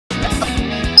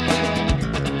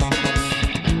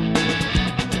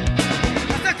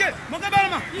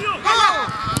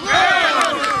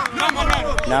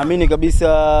Naamini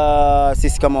kabisa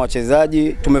sisi kama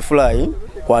wachezaji tumefurahi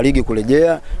kwa ligi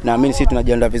kurejea. Naamini sisi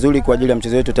tunajiandaa vizuri kwa ajili ya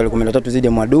mchezo wetu tarehe 13 dhidi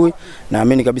ya Mwadui.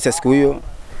 Naamini kabisa siku hiyo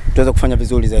tutaweza kufanya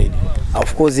vizuri zaidi.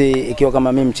 Of course ikiwa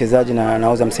kama mimi mchezaji na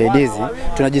nahodha msaidizi,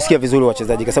 tunajisikia vizuri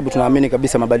wachezaji kwa sababu tunaamini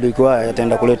kabisa mabadiliko haya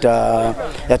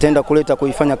yataenda kuleta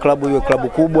kuifanya klabu iwe klabu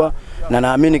kubwa, na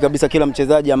naamini kabisa kila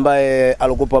mchezaji ambaye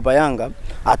alikopo hapa Yanga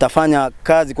atafanya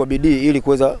kazi kwa bidii ili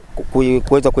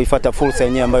kuweza kuifuata fursa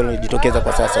yenyewe ambayo inajitokeza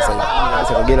kwa sasa.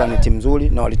 Sasa Kagera ni timu nzuri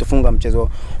na walitufunga mchezo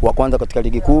wa kwanza katika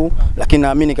ligi kuu, lakini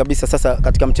naamini kabisa sasa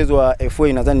katika mchezo wa FA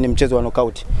nadhani ni mchezo wa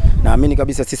knockout. Naamini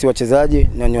kabisa sisi wachezaji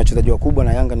ni wachezaji wakubwa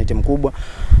na Yanga ni timu kubwa,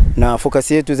 na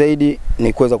focus yetu zaidi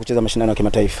ni kuweza kucheza mashindano ya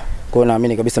kimataifa. Kwa hiyo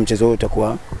naamini kabisa mchezo huu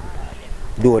utakuwa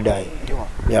do or die.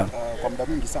 Yeah. Kwa muda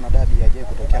mwingi sana dabi hajawahi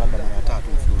kutokea labda mara 3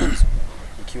 mfululizo.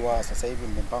 Ikiwa sasa hivi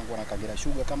mmepangwa na Kagera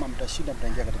Sugar, kama mtashinda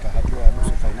mtaingia katika hatua ya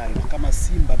nusu finali, na kama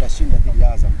Simba atashinda dhidi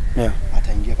ya Azam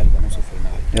ataingia katika nusu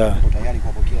finali. Uko tayari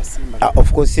kuwapokea Simba?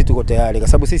 Of course sisi tuko tayari kwa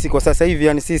sababu sisi kwa sasa hivi,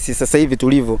 yani sisi sasa hivi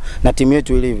tulivyo na timu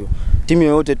yetu ilivyo, timu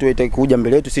yoyote tu itakuja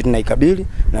mbele yetu sisi tunaikabili,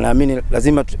 na naamini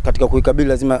lazima katika kuikabili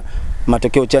lazima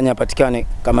matokeo chanya yapatikane,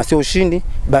 kama sio ushindi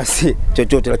basi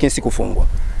chochote, lakini si kufungwa.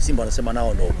 Simba wanasema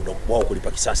nao ndio wao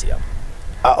kulipa kisasi hapo.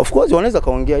 Of course wanaweza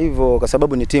kaongea hivyo kwa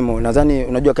sababu ni timu. Nadhani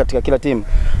unajua katika kila timu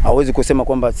hauwezi kusema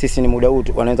kwamba sisi ni muda huu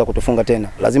wanaweza kutufunga tena.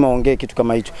 Lazima waongee kitu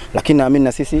kama hicho. Lakini naamini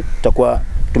na sisi tutakuwa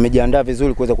tumejiandaa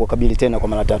vizuri kuweza kuwakabili tena kwa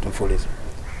mara 3 mfululizo.